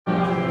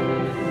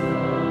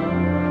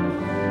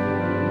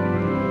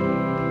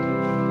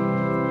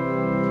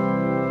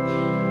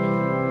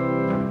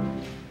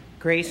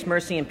Grace,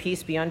 mercy, and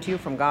peace be unto you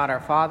from God our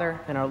Father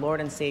and our Lord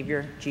and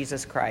Savior,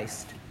 Jesus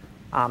Christ.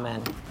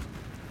 Amen.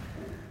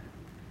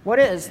 What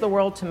is the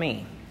world to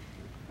me?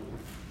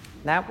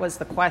 That was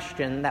the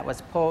question that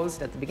was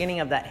posed at the beginning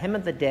of that hymn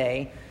of the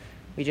day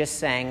we just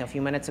sang a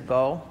few minutes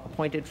ago,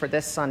 appointed for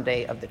this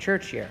Sunday of the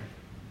church year.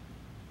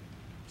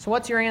 So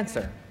what's your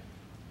answer?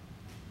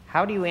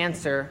 How do you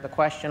answer the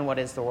question, what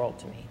is the world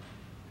to me?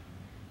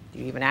 Do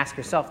you even ask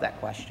yourself that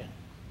question?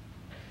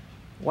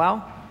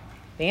 Well,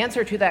 the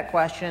answer to that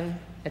question,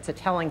 it's a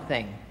telling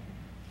thing.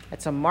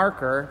 It's a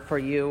marker for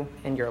you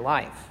in your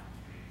life.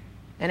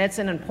 And it's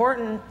an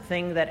important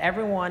thing that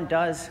everyone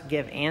does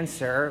give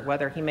answer,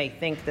 whether he may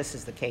think this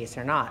is the case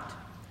or not.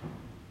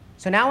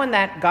 So now in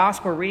that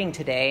gospel reading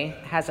today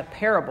has a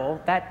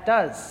parable that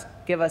does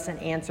give us an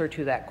answer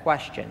to that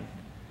question.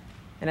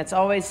 And it's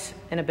always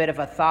in a bit of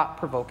a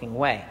thought-provoking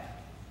way.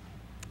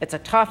 It's a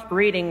tough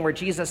reading where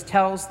Jesus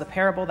tells the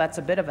parable that's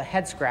a bit of a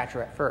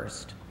head-scratcher at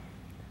first.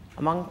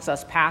 Amongst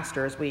us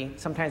pastors, we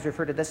sometimes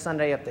refer to this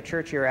Sunday of the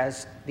church year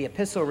as the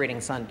epistle reading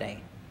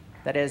Sunday.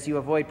 That is, you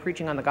avoid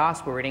preaching on the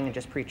gospel reading and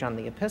just preach on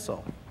the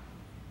epistle.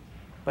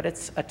 But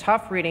it's a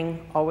tough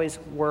reading, always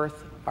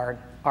worth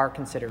our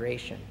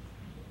consideration.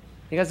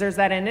 Because there's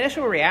that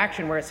initial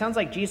reaction where it sounds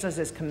like Jesus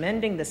is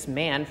commending this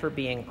man for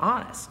being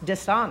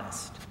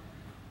dishonest.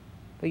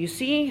 But you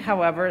see,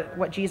 however,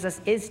 what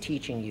Jesus is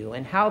teaching you,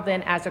 and how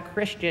then, as a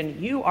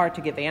Christian, you are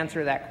to give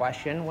answer to that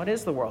question, what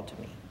is the world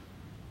to me?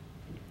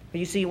 But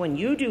you see, when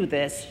you do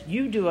this,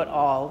 you do it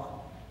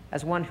all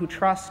as one who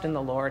trusts in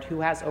the Lord,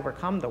 who has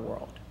overcome the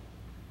world.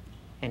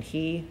 And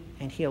he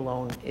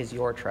alone is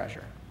your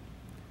treasure.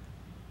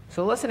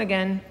 So listen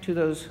again to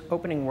those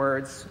opening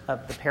words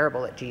of the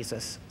parable that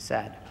Jesus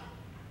said.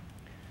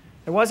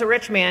 There was a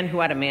rich man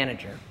who had a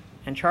manager,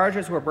 and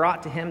charges were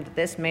brought to him that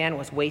this man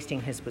was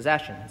wasting his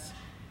possessions.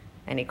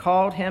 And he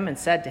called him and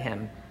said to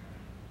him,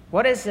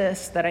 "What is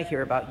this that I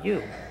hear about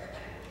you?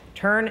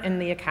 Turn in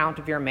the account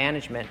of your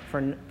management,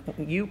 for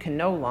you can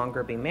no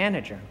longer be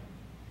manager."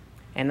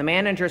 And the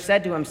manager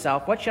said to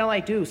himself, "What shall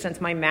I do,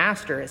 since my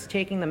master is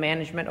taking the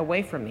management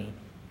away from me?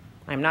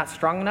 I am not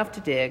strong enough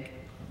to dig,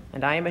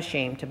 and I am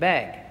ashamed to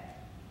beg.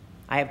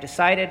 I have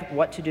decided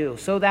what to do,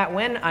 so that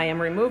when I am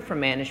removed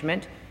from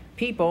management,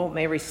 people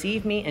may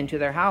receive me into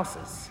their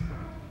houses."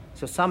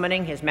 So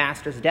summoning his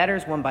master's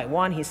debtors one by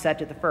one, he said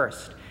to the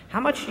first,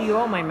 "How much do you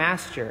owe my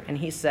master?" And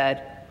he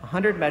said,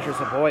 100 measures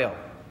of oil.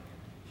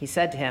 He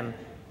said to him,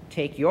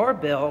 "Take your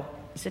bill,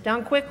 sit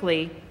down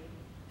quickly,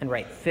 and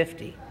write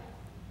 50.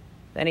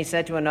 Then he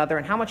said to another,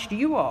 "And how much do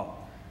you owe?"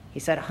 He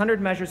said,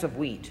 100 measures of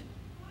wheat.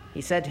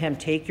 He said to him,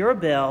 "Take your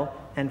bill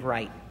and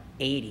write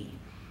 80.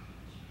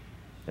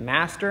 The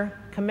master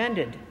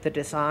commended the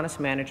dishonest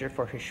manager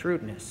for his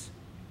shrewdness.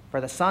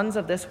 For the sons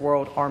of this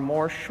world are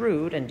more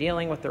shrewd in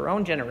dealing with their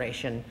own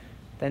generation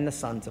than the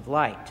sons of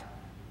light.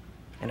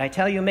 And I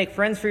tell you, make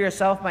friends for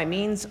yourself by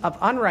means of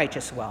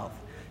unrighteous wealth,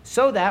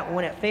 so that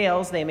when it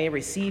fails, they may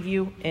receive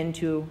you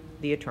into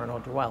the eternal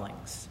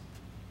dwellings."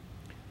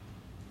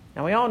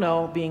 Now we all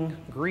know being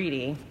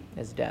greedy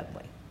is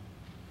deadly.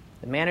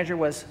 The manager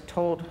was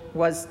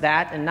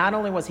that, and not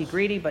only was he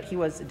greedy, but he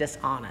was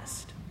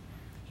dishonest.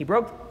 He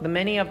broke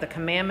many of the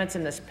commandments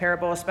in this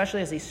parable,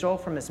 especially as he stole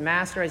from his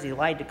master, as he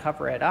lied to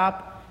cover it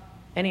up,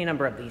 any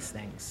number of these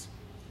things.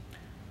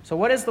 So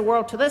what is the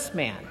world to this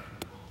man?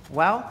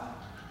 Well,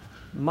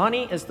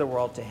 money is the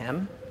world to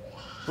him.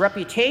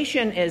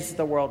 Reputation is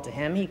the world to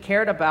him. He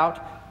cared about,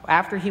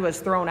 after he was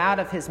thrown out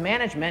of his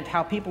management,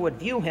 how people would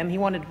view him. He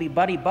wanted to be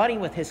buddy-buddy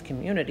with his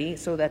community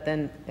so that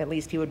then at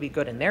least he would be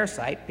good in their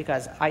sight,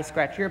 because I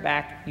scratch your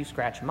back, you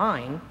scratch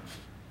mine.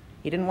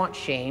 He didn't want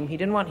shame. He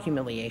didn't want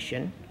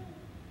humiliation.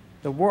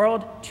 The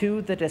world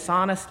to the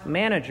dishonest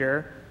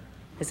manager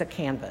is a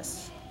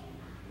canvas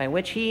by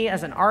which he,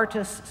 as an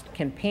artist,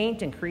 can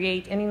paint and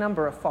create any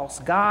number of false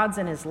gods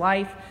in his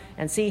life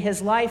and see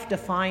his life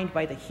defined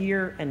by the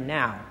here and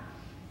now.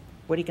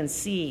 What he can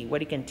see, what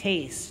he can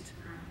taste,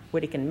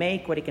 what he can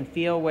make, what he can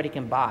feel, what he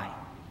can buy.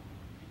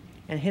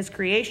 And his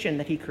creation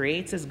that he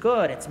creates is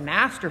good, it's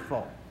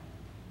masterful.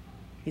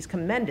 He's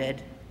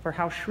commended for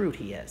how shrewd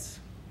he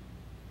is.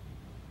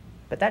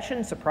 But that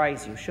shouldn't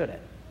surprise you, should it?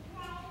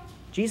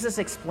 Jesus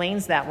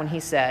explains that when he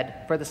said,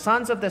 "For the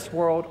sons of this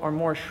world are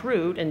more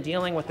shrewd in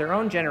dealing with their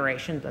own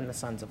generation than the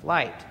sons of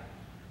light."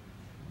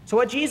 So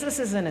what Jesus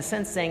is in a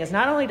sense saying is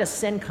not only does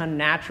sin come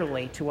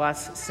naturally to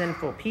us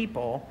sinful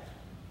people,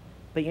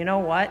 but you know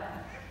what?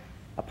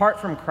 Apart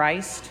from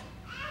Christ,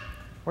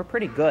 we're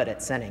pretty good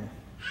at sinning.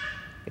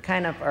 We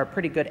kind of are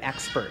pretty good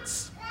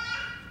experts.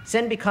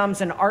 Sin becomes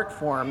an art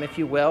form, if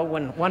you will,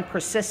 when one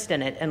persists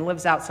in it and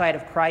lives outside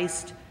of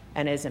Christ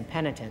and is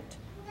impenitent.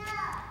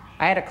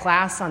 I had a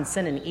class on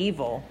sin and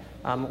evil,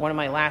 one of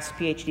my last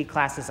PhD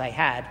classes I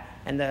had,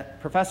 and the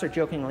professor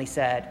jokingly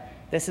said,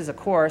 "This is a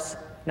course,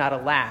 not a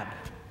lab,"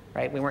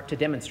 right? We weren't to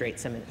demonstrate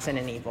sin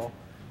and evil,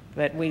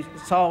 but we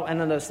saw none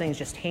of those things,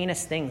 just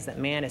heinous things that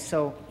man is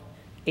so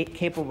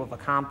capable of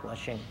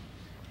accomplishing.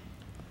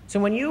 So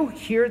when you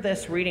hear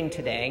this reading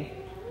today,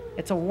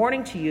 it's a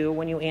warning to you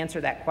when you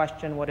answer that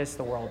question, what is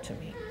the world to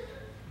me?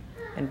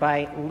 and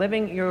by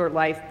living your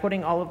life,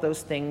 putting all of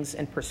those things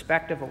in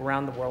perspective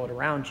around the world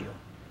around you.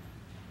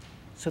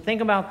 So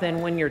think about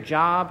then when your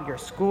job, your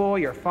school,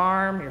 your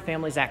farm, your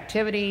family's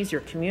activities,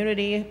 your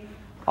community,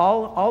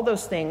 all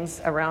those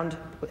things around,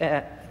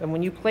 and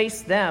when you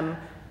place them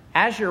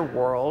as your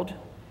world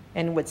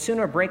and would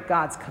sooner break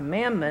God's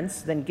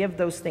commandments than give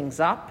those things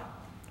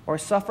up or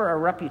suffer a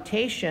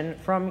reputation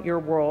from your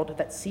world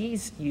that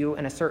sees you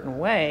in a certain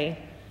way,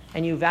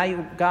 and you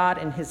value God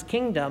and his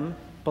kingdom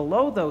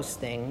below those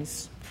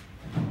things,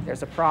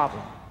 there's a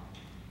problem.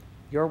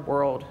 Your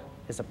world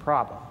is a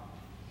problem.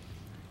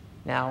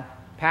 Now,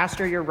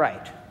 Pastor, you're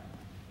right,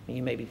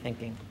 you may be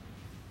thinking.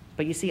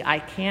 But you see, I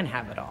can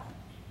have it all.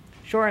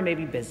 Sure, I may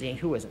be busy.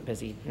 Who isn't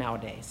busy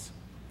nowadays?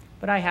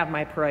 But I have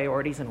my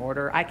priorities in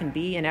order. I can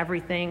be in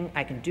everything.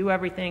 I can do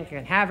everything. I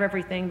can have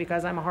everything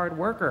because I'm a hard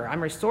worker.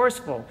 I'm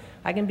resourceful.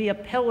 I can be a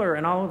pillar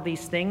in all of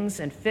these things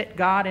and fit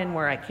God in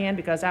where I can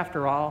because,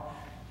 after all,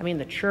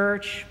 the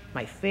church,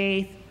 my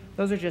faith,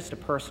 those are just a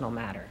personal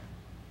matter.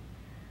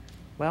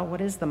 Well,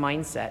 what is the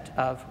mindset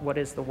of what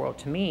is the world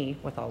to me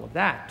with all of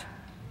that?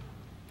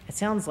 It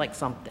sounds like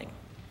something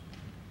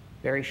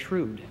very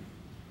shrewd.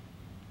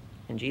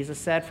 And Jesus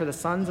said, "For the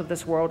sons of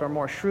this world are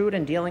more shrewd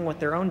in dealing with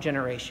their own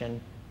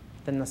generation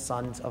than the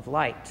sons of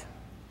light."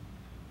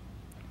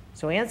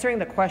 So answering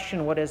the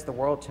question, what is the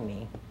world to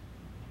me,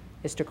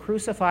 is to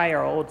crucify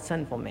our old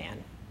sinful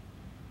man,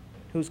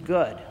 who's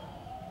good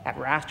at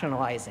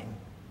rationalizing,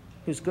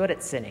 who's good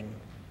at sinning,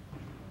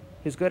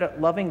 who's good at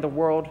loving the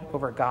world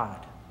over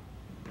God.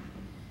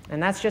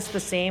 And that's just the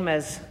same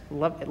as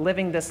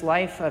living this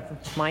life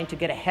of mine to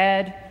get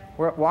ahead,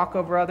 walk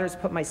over others,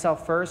 put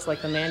myself first,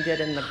 like the man did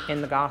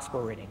in the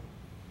gospel reading.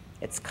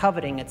 It's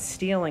coveting, it's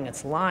stealing,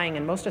 it's lying,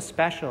 and most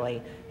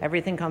especially,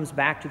 everything comes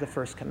back to the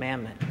first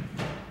commandment.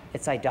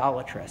 It's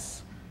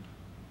idolatrous.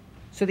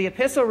 So the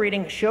epistle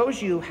reading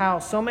shows you how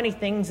so many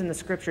things in the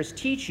scriptures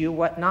teach you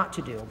what not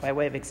to do by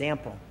way of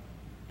example,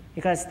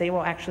 because they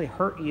will actually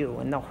hurt you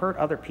and they'll hurt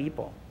other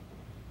people.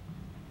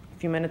 A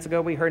few minutes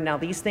ago we heard, now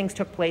these things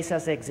took place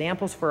as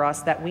examples for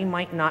us that we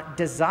might not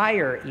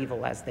desire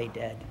evil as they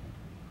did.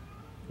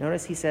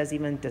 Notice he says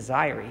even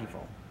desire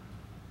evil.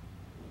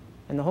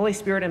 And the Holy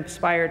Spirit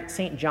inspired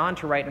St. John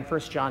to write in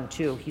 1 John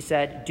 2. He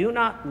said, "Do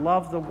not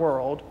love the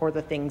world or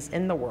the things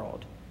in the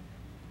world.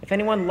 If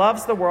anyone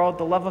loves the world,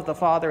 the love of the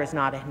Father is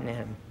not in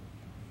him.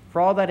 For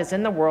all that is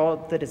in the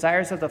world, the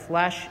desires of the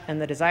flesh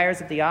and the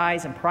desires of the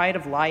eyes and pride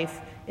of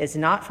life is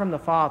not from the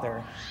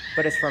Father,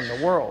 but is from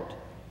the world.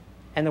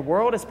 And the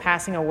world is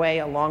passing away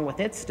along with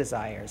its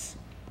desires.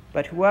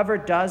 But whoever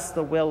does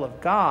the will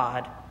of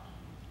God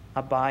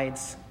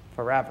abides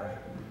forever."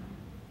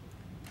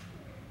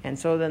 And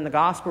so then the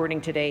gospel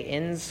reading today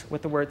ends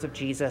with the words of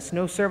Jesus,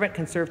 "No servant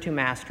can serve two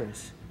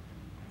masters,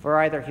 for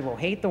either he will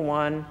hate the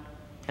one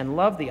and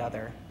love the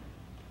other,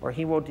 or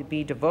he will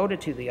be devoted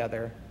to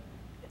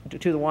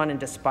the one and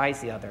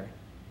despise the other.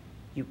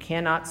 You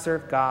cannot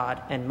serve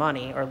God and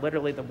money," or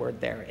literally the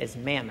word there is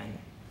mammon.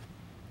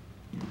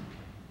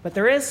 But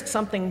there is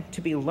something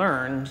to be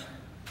learned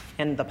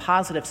in the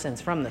positive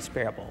sense from this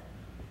parable.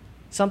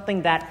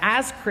 Something that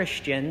as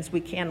Christians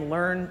we can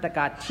learn, that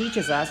God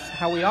teaches us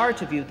how we are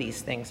to view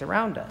these things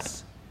around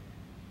us.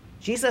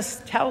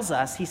 Jesus tells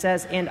us, he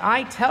says, "And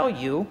I tell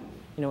you,"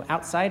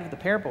 outside of the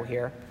parable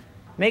here,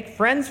 "make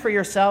friends for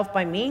yourself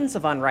by means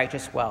of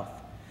unrighteous wealth,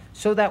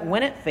 so that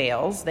when it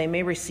fails, they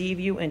may receive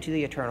you into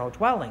the eternal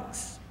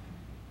dwellings."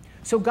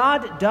 So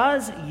God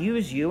does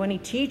use you, and he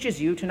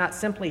teaches you to not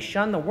simply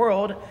shun the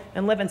world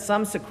and live in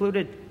some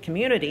secluded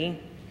community,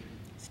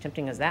 as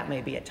tempting as that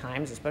may be at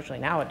times, especially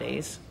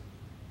nowadays.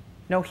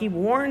 No, he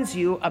warns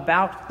you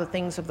about the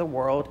things of the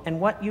world and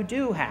what you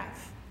do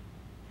have,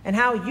 and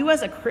how you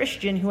as a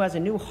Christian who has a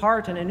new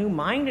heart and a new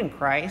mind in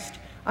Christ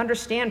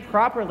understand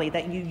properly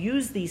that you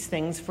use these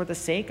things for the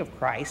sake of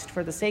Christ,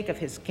 for the sake of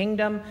his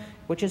kingdom,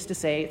 which is to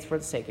say it's for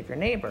the sake of your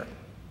neighbor.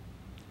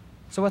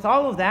 So with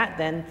all of that,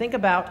 then, think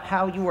about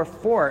how you were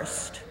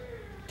forced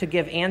to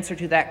give answer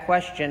to that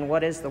question,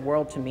 what is the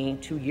world to me,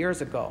 2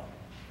 years ago,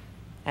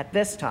 at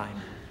this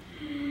time,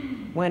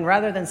 when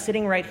rather than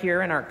sitting right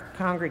here in our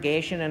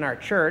congregation, in our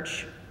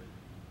church,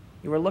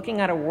 you were looking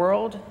at a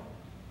world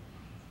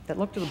that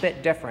looked a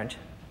bit different.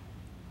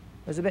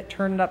 It was a bit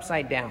turned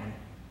upside down.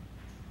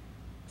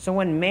 So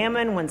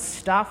when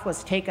stuff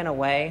was taken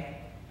away,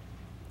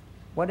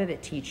 what did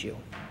it teach you?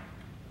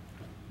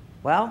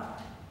 Well,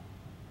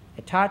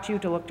 it taught you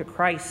to look to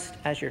Christ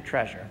as your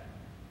treasure.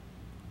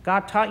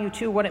 God taught you,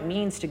 too, what it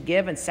means to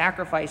give and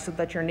sacrifice so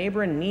that your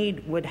neighbor in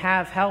need would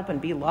have help and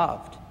be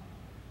loved.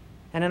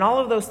 And in all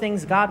of those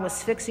things, God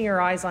was fixing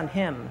your eyes on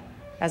him,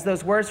 as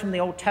those words from the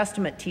Old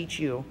Testament teach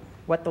you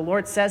what the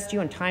Lord says to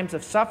you in times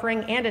of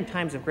suffering and in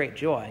times of great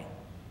joy.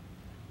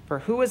 For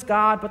who is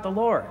God but the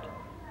Lord?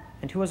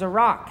 And who is a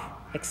rock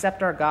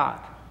except our God?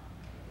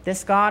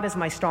 This God is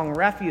my strong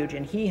refuge,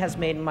 and he has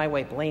made my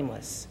way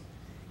blameless.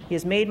 He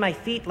has made my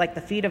feet like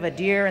the feet of a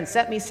deer and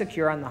set me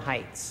secure on the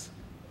heights.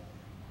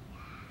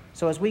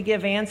 So as we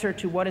give answer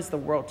to what is the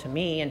world to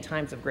me in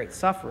times of great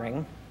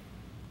suffering,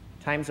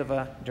 times of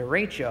a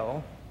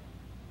derecho,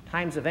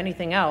 times of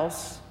anything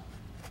else,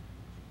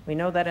 we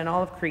know that in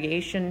all of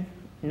creation,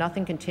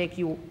 nothing can take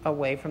you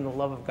away from the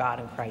love of God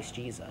in Christ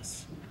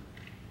Jesus.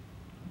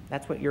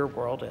 That's what your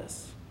world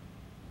is.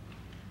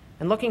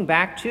 And looking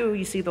back, too,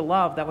 you see the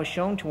love that was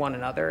shown to one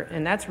another,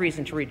 and that's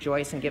reason to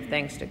rejoice and give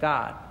thanks to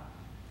God.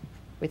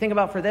 We think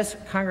about for this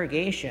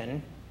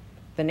congregation,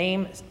 the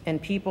name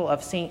and people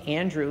of St.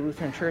 Andrew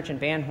Lutheran Church in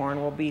Van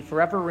Horn will be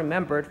forever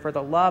remembered for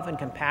the love and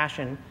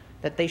compassion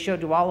that they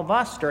showed to all of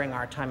us during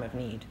our time of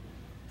need.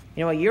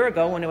 You know, a year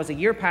ago, when it was a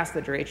year past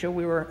the derecho,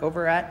 we were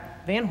over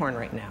at Van Horn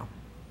right now.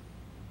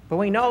 But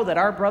we know that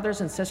our brothers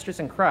and sisters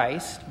in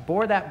Christ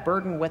bore that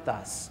burden with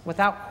us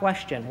without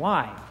question.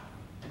 Why?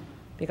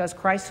 Because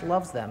Christ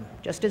loves them,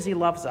 just as he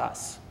loves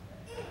us.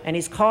 And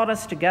he's called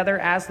us together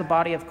as the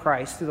body of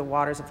Christ through the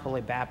waters of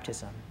holy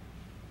baptism.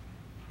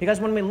 Because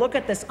when we look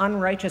at this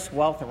unrighteous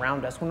wealth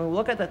around us, when we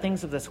look at the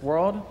things of this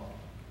world,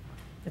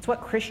 it's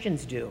what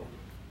Christians do.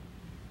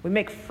 We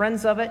make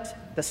friends of it,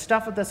 the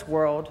stuff of this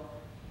world,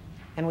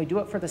 and we do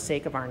it for the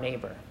sake of our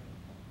neighbor.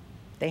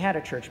 They had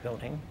a church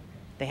building.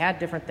 They had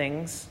different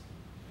things.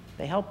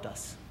 They helped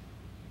us.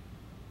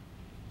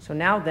 So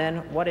now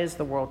then, what is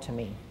the world to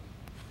me?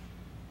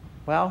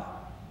 Well,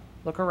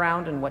 look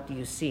around and what do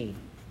you see?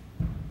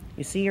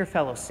 You see your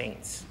fellow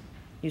saints.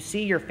 You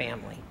see your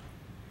family.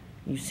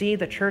 You see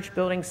the church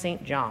building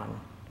St. John.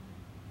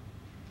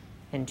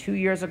 And 2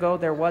 years ago,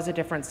 there was a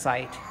different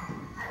site.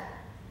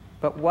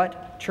 But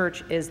what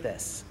church is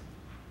this?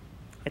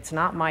 It's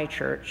not my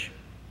church.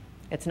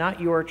 It's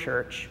not your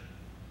church.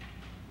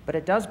 But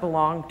it does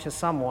belong to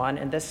someone,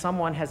 and this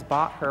someone has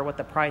bought her with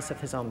the price of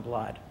his own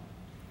blood.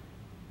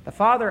 The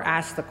Father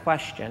asked the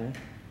question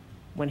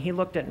when he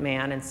looked at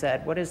man and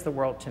said, "What is the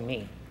world to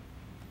me?"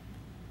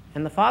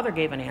 And the Father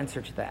gave an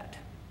answer to that.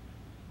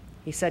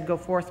 He said, "Go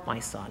forth, my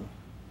son.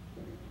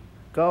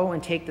 Go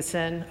and take the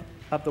sin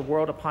of the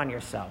world upon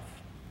yourself.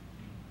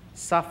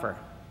 Suffer,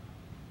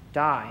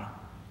 die,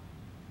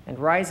 and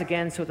rise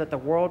again so that the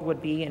world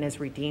would be and is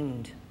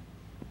redeemed,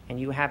 and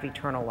you have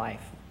eternal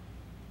life."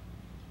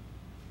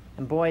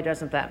 And boy,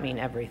 doesn't that mean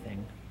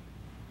everything.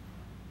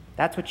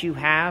 That's what you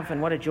have,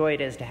 and what a joy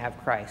it is to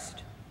have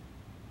Christ.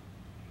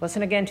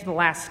 Listen again to the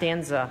last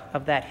stanza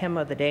of that hymn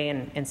of the day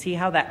and see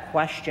how that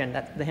question,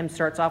 that the hymn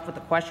starts off with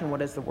the question,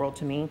 "What is the world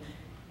to me?"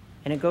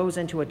 And it goes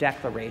into a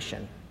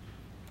declaration.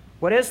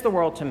 What is the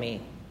world to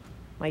me?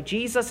 My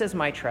Jesus is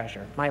my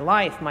treasure, my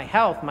life, my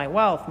health, my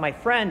wealth, my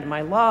friend,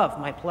 my love,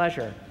 my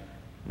pleasure,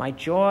 my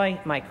joy,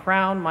 my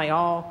crown, my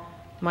all,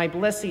 my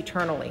bliss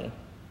eternally.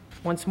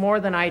 Once more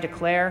then I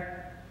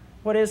declare,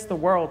 what is the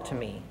world to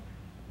me?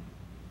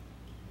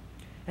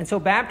 And so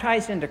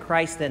baptized into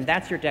Christ, then,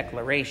 that's your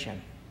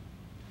declaration.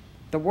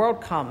 The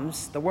world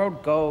comes, the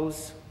world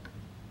goes,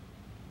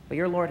 but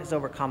your Lord has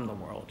overcome the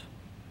world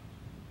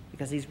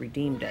because he's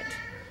redeemed it.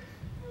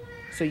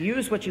 So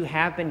use what you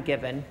have been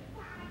given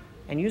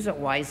and use it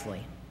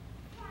wisely.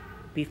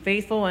 Be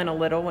faithful in a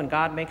little and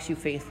God makes you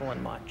faithful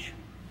in much.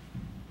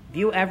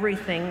 View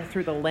everything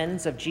through the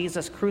lens of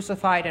Jesus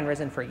crucified and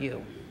risen for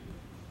you.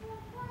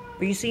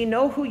 But you see,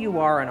 know who you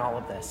are in all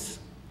of this.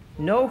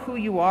 Know who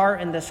you are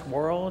in this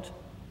world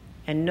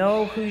and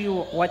know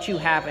what you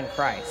have in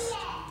Christ.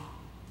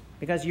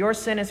 Because your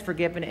sin is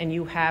forgiven and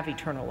you have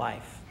eternal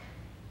life.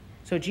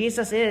 So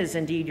Jesus is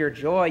indeed your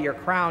joy, your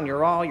crown,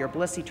 your all, your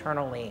bliss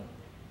eternally.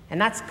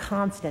 And that's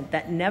constant,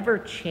 that never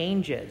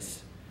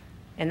changes.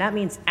 And that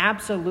means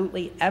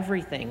absolutely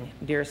everything,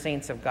 dear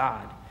saints of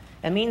God.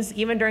 It means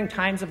even during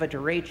times of a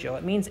derecho.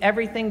 It means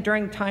everything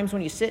during times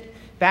when you sit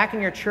back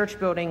in your church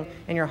building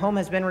and your home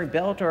has been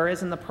rebuilt or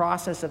is in the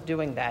process of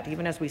doing that,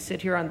 even as we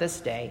sit here on this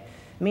day.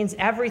 It means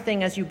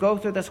everything as you go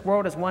through this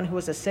world as one who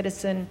is a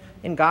citizen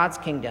in God's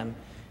kingdom.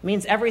 It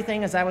means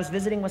everything as I was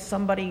visiting with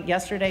somebody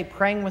yesterday,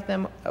 praying with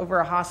them over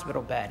a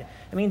hospital bed.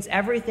 It means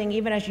everything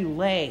even as you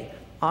lay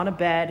on a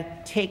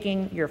bed,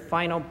 taking your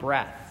final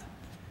breath.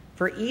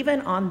 For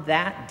even on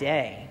that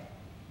day,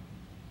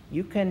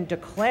 you can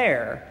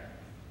declare,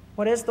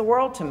 what is the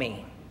world to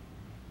me?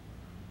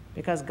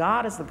 Because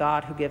God is the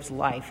God who gives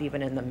life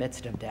even in the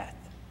midst of death.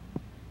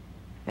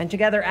 And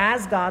together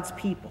as God's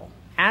people,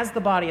 as the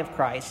body of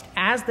Christ,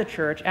 as the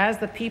church, as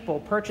the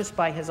people purchased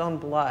by his own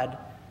blood,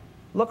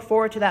 look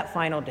forward to that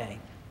final day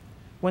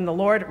when the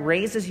Lord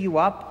raises you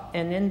up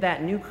and in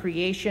that new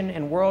creation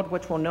and world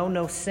which will know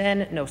no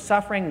sin, no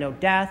suffering, no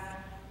death,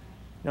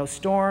 no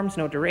storms,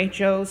 no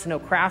derechos, no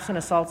crafts and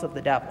assaults of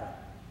the devil.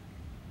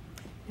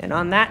 And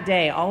on that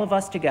day, all of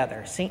us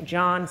together, St.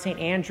 John, St.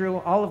 Andrew,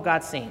 all of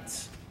God's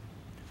saints,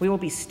 we will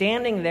be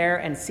standing there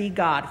and see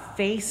God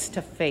face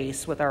to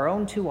face with our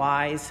own two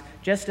eyes,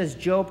 just as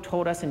Job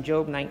told us in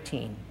Job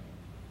 19.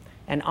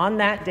 And on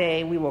that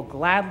day, we will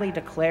gladly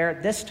declare,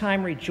 this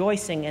time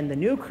rejoicing in the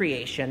new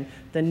creation,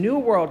 the new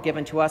world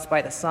given to us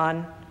by the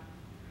Son,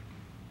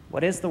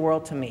 what is the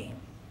world to me?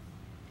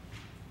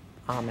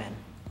 Amen.